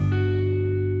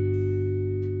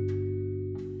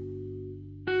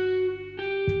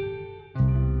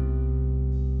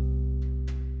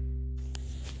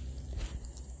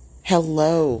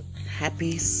Hello,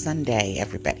 happy Sunday,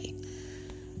 everybody.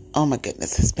 Oh my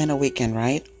goodness, it's been a weekend,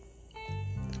 right?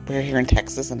 We're here in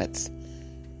Texas and it's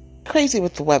crazy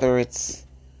with the weather. It's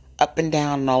up and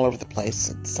down and all over the place.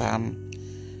 It's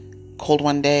cold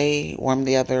one day, warm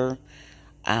the other.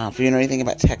 If you know anything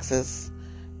about Texas,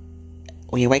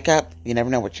 when you wake up, you never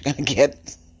know what you're going to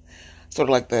get. Sort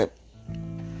of like the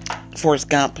Forrest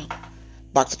Gump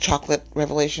box of chocolate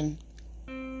revelation.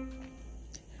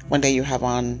 One day you have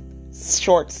on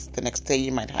shorts, the next day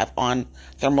you might have on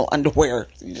thermal underwear.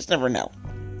 You just never know.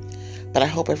 But I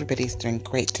hope everybody's doing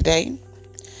great today.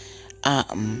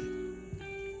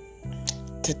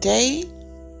 Today,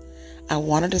 I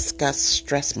want to discuss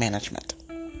stress management.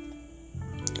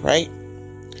 Right?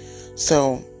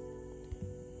 So,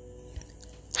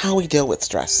 how we deal with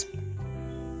stress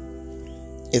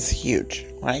is huge,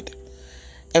 right?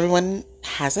 Everyone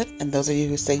has it, and those of you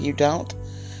who say you don't,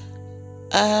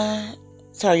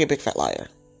 sorry, you're a big fat liar.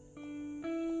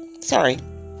 Sorry.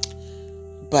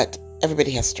 But everybody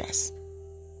has stress.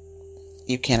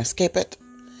 You can't escape it.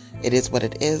 It is what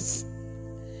it is.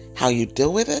 How you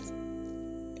deal with it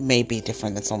may be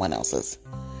different than someone else's.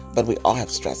 But we all have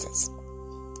stresses.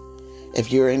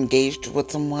 If you're engaged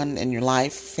with someone in your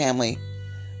life, family,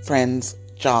 friends,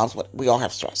 jobs, we all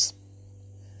have stress.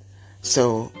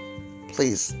 So,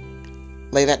 please,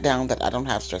 lay that down that I don't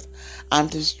have stress. I'm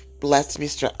just blessed to be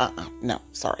stressed. No,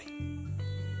 sorry.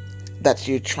 That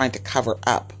you're trying to cover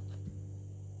up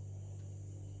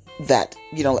that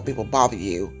you don't let people bother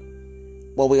you.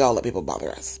 Well, we all let people bother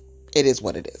us. It is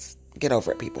what it is. Get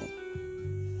over it, people.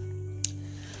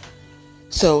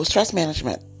 So, stress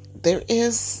management. There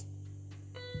is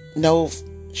no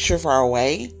surefire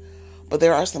way, but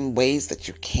there are some ways that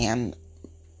you can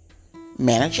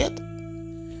manage it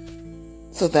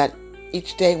so that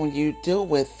each day when you deal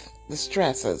with the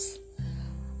stresses,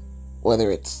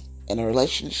 whether it's in a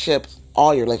relationship,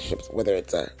 all your relationships, whether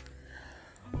it's a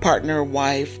partner,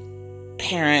 wife,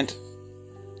 parent,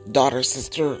 daughter,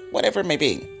 sister, whatever it may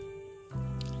be.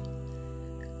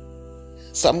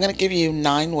 So I'm going to give you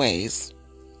 9 ways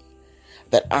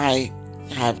that I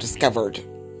have discovered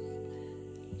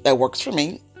that works for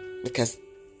me, because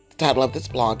the title of this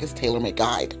blog is Tailor Made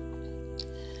Guide.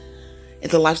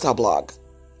 It's a lifestyle blog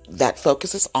that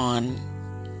focuses on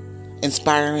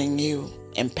inspiring you,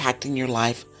 impacting your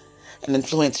life, and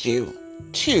influence you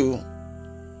to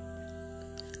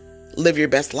live your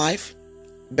best life,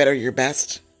 better your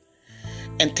best,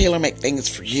 and tailor make things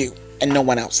for you and no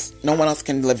one else. No one else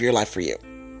can live your life for you.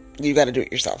 You got to do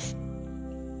it yourself.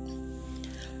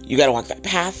 You got to walk that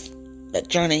path, that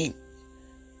journey,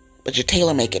 but you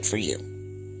tailor make it for you.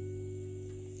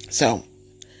 So,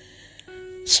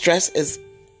 stress is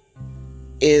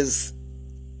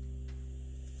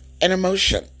an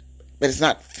emotion, but it's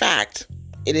not fact.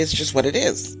 It is just what it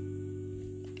is.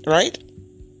 Right?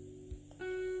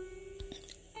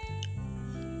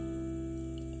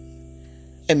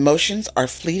 Emotions are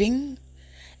fleeting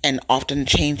and often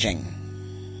changing.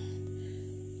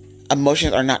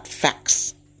 Emotions are not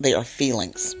facts. They are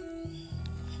feelings.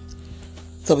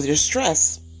 So with your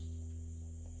stress,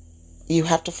 you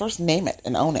have to first name it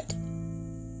and own it.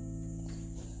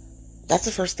 That's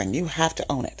the first thing. You have to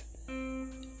own it.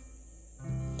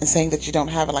 And saying that you don't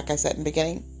have it, like I said in the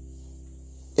beginning,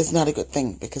 is not a good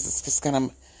thing, because it's just going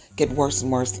to get worse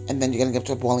and worse, and then you're going to get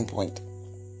to a boiling point.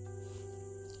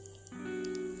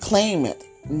 Claim it.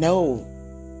 Know,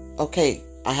 okay,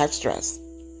 I have stress.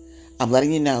 I'm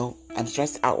letting you know I'm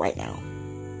stressed out right now.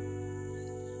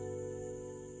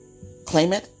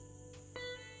 Claim it.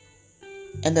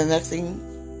 And then the next thing,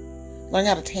 learn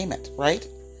how to tame it, right?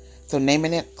 So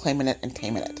naming it, claiming it, and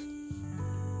taming it.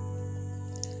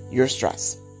 Your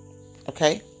stress.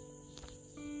 Okay?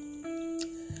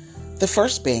 The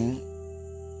first being,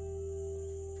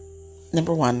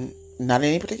 number 1, not in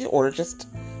any particular order, just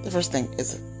the first thing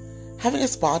is having a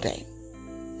spa day.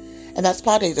 And that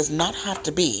spa day does not have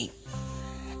to be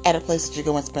at a place that you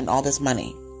go and spend all this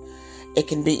money. It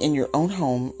can be in your own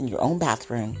home, in your own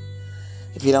bathroom.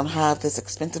 If you don't have this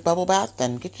expensive bubble bath,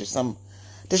 then get you some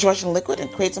dishwashing liquid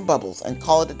and create some bubbles and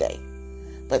call it a day.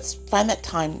 But find that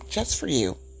time just for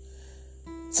you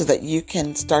so that you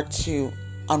can start to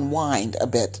unwind a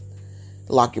bit.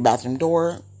 Lock your bathroom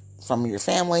door from your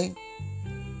family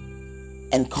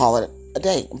and call it a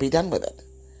day and be done with it.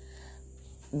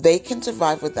 They can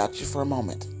survive without you for a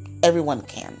moment. Everyone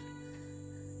can.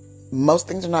 Most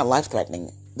things are not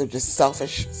life-threatening. They're just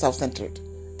selfish, self-centered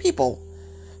people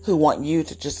who want you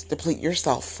to just deplete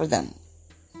yourself for them.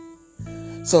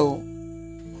 So,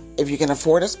 if you can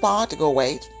afford a spa to go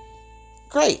away,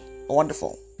 great,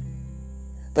 wonderful.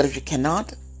 But if you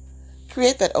cannot,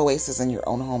 Create that oasis in your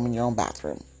own home, in your own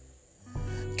bathroom.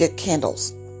 Get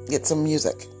candles. Get some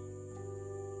music.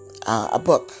 A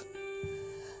book.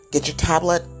 Get your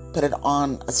tablet. Put it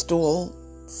on a stool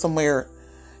somewhere.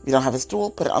 If you don't have a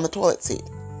stool, put it on the toilet seat.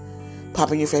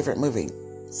 Pop in your favorite movie.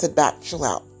 Sit back, chill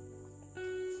out.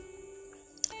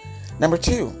 Number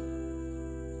 2,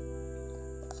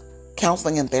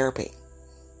 counseling and therapy.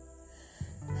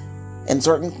 In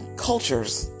certain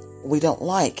cultures, we don't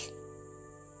like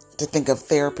to think of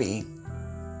therapy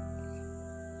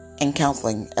and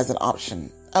counseling as an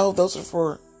option. Oh, those are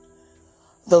for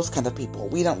those kind of people.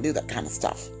 We don't do that kind of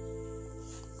stuff.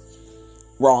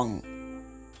 Wrong.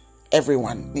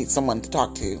 Everyone needs someone to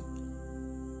talk to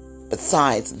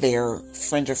besides their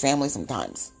friends or family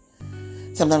sometimes.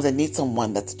 Sometimes they need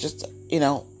someone that's just,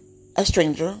 a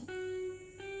stranger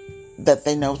that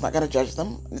they know is not going to judge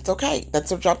them. It's okay. That's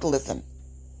their job to listen.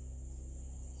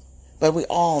 But we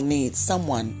all need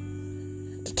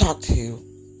someone to talk to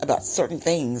about certain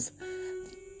things.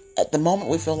 At the moment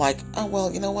we feel like, oh,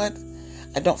 well, you know what?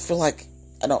 I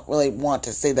don't really want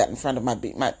to say that in front of my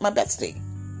bestie.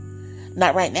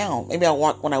 Not right now. Maybe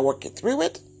when I work it through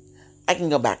it, I can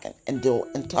go back and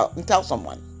tell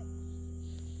someone.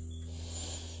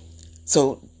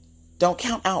 So don't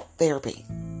count out therapy.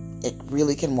 It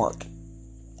really can work.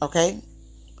 Okay?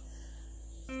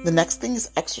 The next thing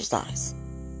is exercise.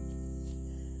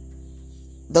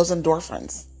 Those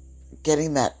endorphins,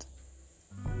 getting that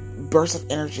burst of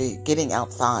energy, getting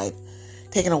outside,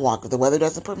 taking a walk. If the weather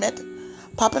doesn't permit,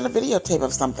 pop in a videotape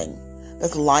of something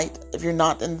that's light. If you're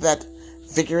not in that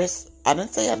vigorous, I didn't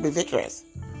say you have to be vigorous.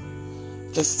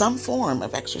 Just some form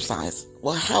of exercise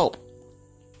will help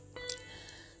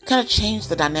kind of change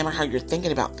the dynamic how you're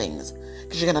thinking about things,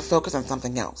 because you're going to focus on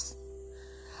something else.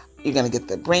 You're going to get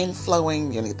the brain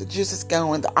flowing, you're going to get the juices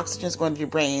going, the oxygen's going to your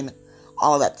brain,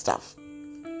 all of that stuff.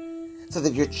 So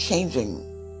that you're changing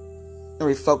and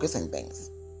refocusing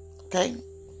things. Okay?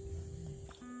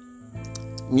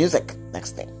 Music,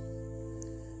 next thing.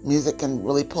 Music can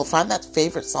really find that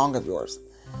favorite song of yours.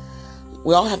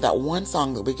 We all have that one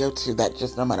song that we go to that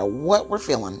just no matter what we're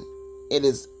feeling, it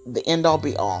is the end all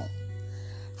be all.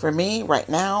 For me, right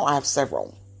now, I have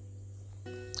several.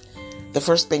 The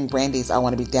first being Brandy's I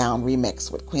Want to Be Down remix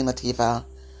with Queen Latifah,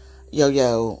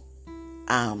 Yo-Yo,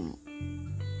 and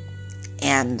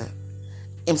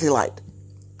MC Lyte.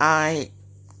 I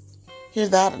hear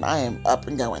that and I am up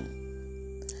and going.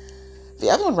 The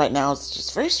other one right now is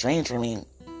just very strange for me,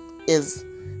 is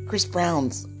Chris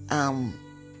Brown's,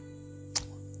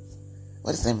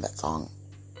 what is the name of that song?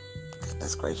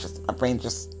 Goodness gracious, my brain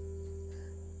just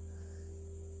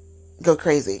go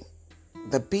crazy.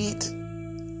 The beat,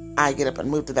 I get up and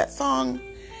move to that song,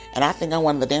 and I think I'm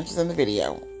one of the dancers in the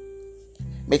video.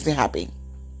 Makes me happy.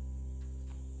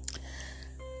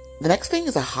 The next thing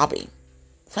is a hobby.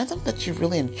 Find something that you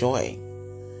really enjoy.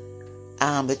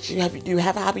 That you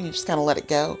have a hobby and you just kind of let it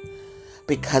go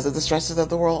because of the stresses of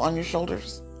the world on your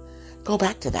shoulders. Go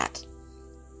back to that.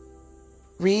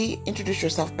 Reintroduce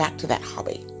yourself back to that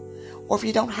hobby. Or if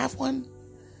you don't have one,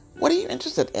 what are you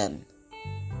interested in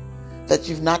that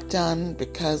you've not done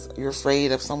because you're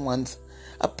afraid of someone's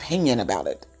opinion about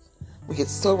it? We get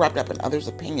so wrapped up in others'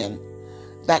 opinion.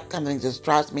 That kind of thing just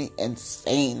drives me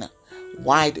insane.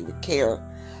 Why do we care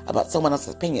about someone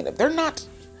else's opinion? If they're not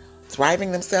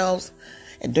thriving themselves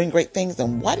and doing great things,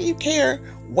 then why do you care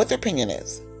what their opinion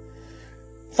is?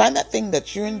 Find that thing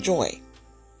that you enjoy,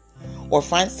 or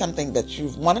find something that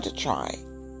you've wanted to try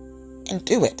and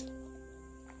do it.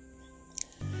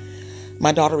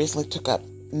 My daughter recently took up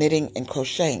knitting and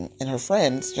crocheting, and her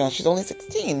friends, she's only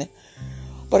 16,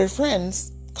 but her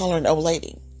friends call her an old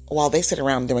lady while they sit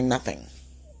around doing nothing.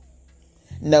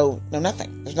 No,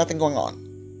 nothing. There's nothing going on.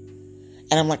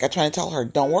 And I'm like, I try to tell her,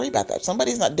 don't worry about that. If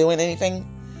somebody's not doing anything,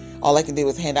 all I can do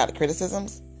is hand out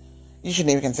criticisms. You shouldn't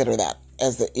even consider that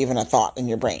as even a thought in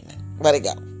your brain. Let it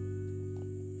go.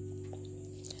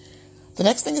 The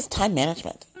next thing is time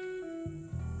management.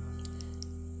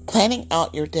 Planning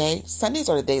out your day. Sundays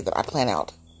are the days that I plan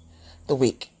out the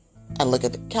week. I look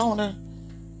at the calendar,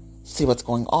 see what's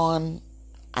going on.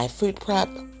 I food prep.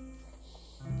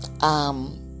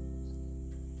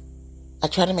 I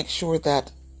try to make sure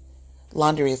that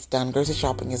laundry is done, grocery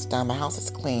shopping is done, the house is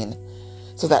clean,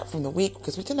 so that from the week,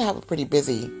 because we tend to have a pretty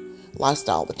busy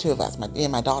lifestyle, the two of us, me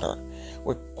and my daughter,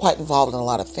 we're quite involved in a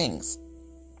lot of things.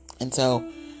 And so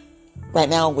right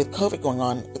now with COVID going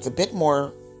on, it's a bit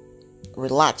more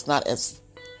relaxed, not as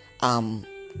run,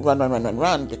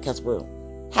 because we're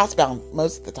housebound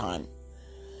most of the time.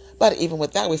 But even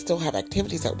with that, we still have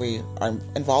activities that we are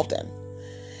involved in.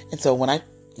 And so when I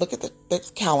look at the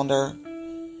calendar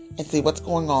and see what's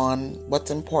going on,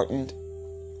 what's important,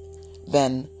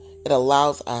 then it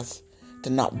allows us to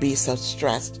not be so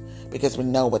stressed because we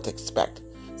know what to expect.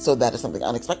 So that if something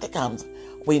unexpected comes,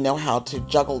 we know how to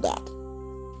juggle that.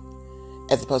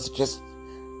 As opposed to just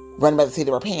run by the seat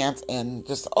of our pants and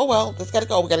just, oh well, this gotta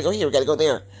go, we gotta go here, we gotta go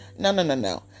there.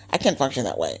 No. I can't function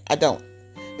that way. I don't.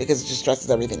 Because it just stresses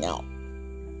everything out.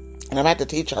 And I've had to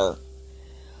teach her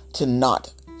to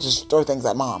not just throw things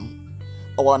at mom.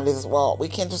 Oh, well, well, we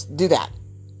can't just do that.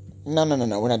 No,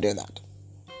 we're not doing that.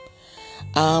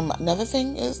 Another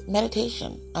thing is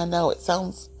meditation. I know it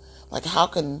sounds like, how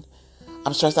can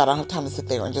I'm stressed out, I don't have time to sit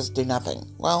there and just do nothing.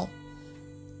 Well,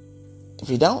 if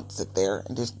you don't sit there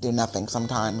and just do nothing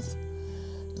sometimes,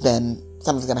 then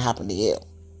something's going to happen to you.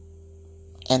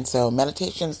 And so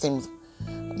meditation seems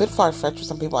a bit far-fetched for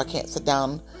some people. I can't sit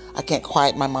down. I can't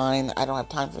quiet my mind. I don't have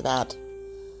time for that.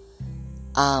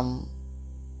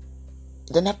 It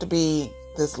doesn't have to be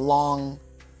this long,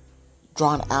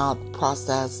 drawn-out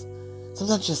process.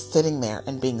 Sometimes just sitting there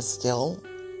and being still.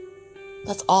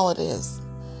 That's all it is.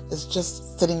 It's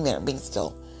just sitting there and being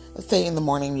still. Let's say in the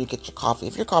morning you get your coffee.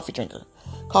 If you're a coffee drinker,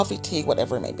 coffee, tea,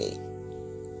 whatever it may be.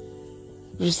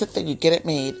 You sit there, you get it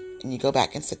made, and you go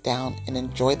back and sit down and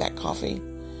enjoy that coffee.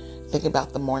 Think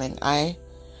about the morning. I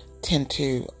tend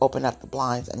to open up the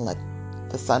blinds and let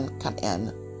the sun come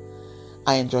in.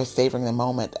 I enjoy savoring the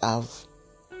moment of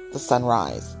the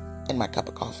sunrise in my cup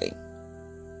of coffee.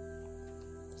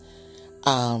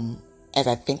 As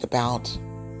I think about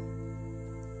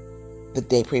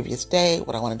the previous day,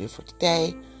 what I want to do for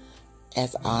today,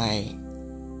 as I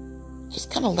just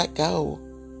kind of let go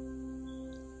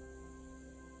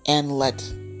and let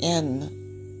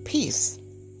in peace,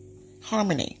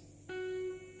 harmony.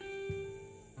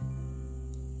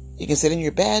 You can sit in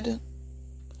your bed.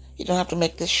 You don't have to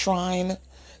make this shrine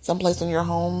someplace in your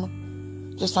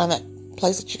home. Just find that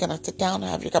place that you're going to sit down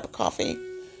and have your cup of coffee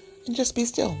and just be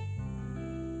still.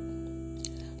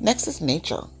 Next is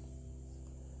nature.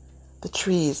 The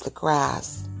trees, the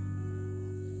grass.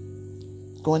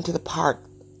 Going to the park.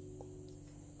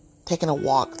 Taking a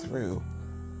walk through.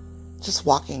 Just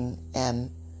walking and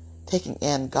taking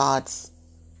in God's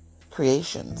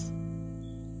creations.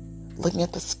 Looking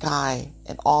at the sky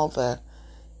and all the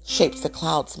shapes the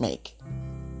clouds make.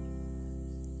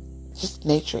 Just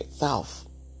nature itself.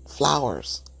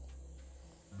 Flowers.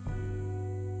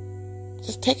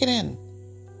 Just take it in.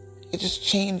 It just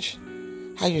change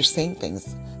how you're seeing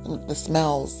things. The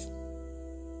smells.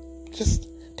 Just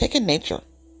take in nature.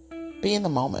 Be in the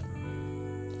moment.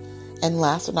 And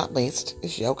last but not least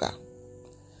is yoga.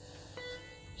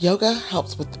 Yoga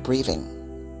helps with the breathing.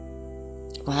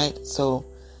 Right? So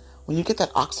when you get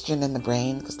that oxygen in the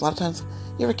brain, because a lot of times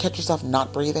you ever catch yourself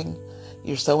not breathing,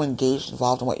 you're so engaged,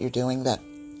 involved in what you're doing that,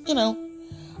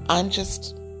 I'm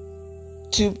just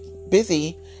too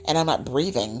busy and I'm not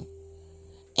breathing.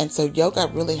 And so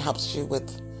yoga really helps you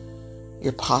with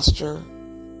your posture,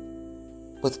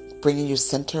 with bringing you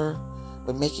center,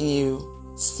 with making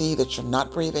you see that you're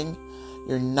not breathing,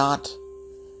 you're not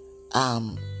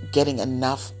getting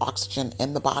enough oxygen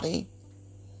in the body.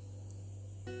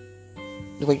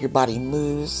 The way your body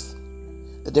moves,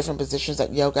 the different positions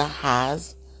that yoga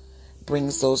has,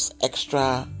 brings those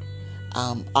extra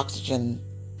oxygen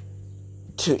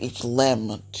to each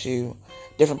limb, to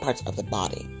different parts of the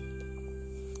body.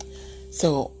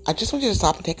 So I just want you to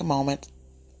stop and take a moment.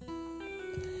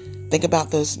 Think about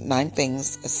those 9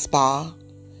 things: a spa,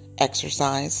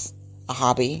 exercise, a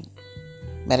hobby,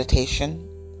 meditation,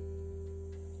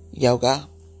 yoga,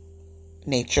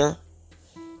 nature,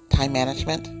 time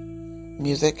management,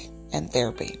 music, and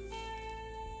therapy.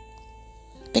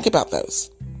 Think about those,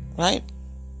 right?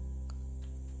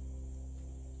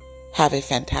 Have a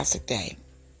fantastic day.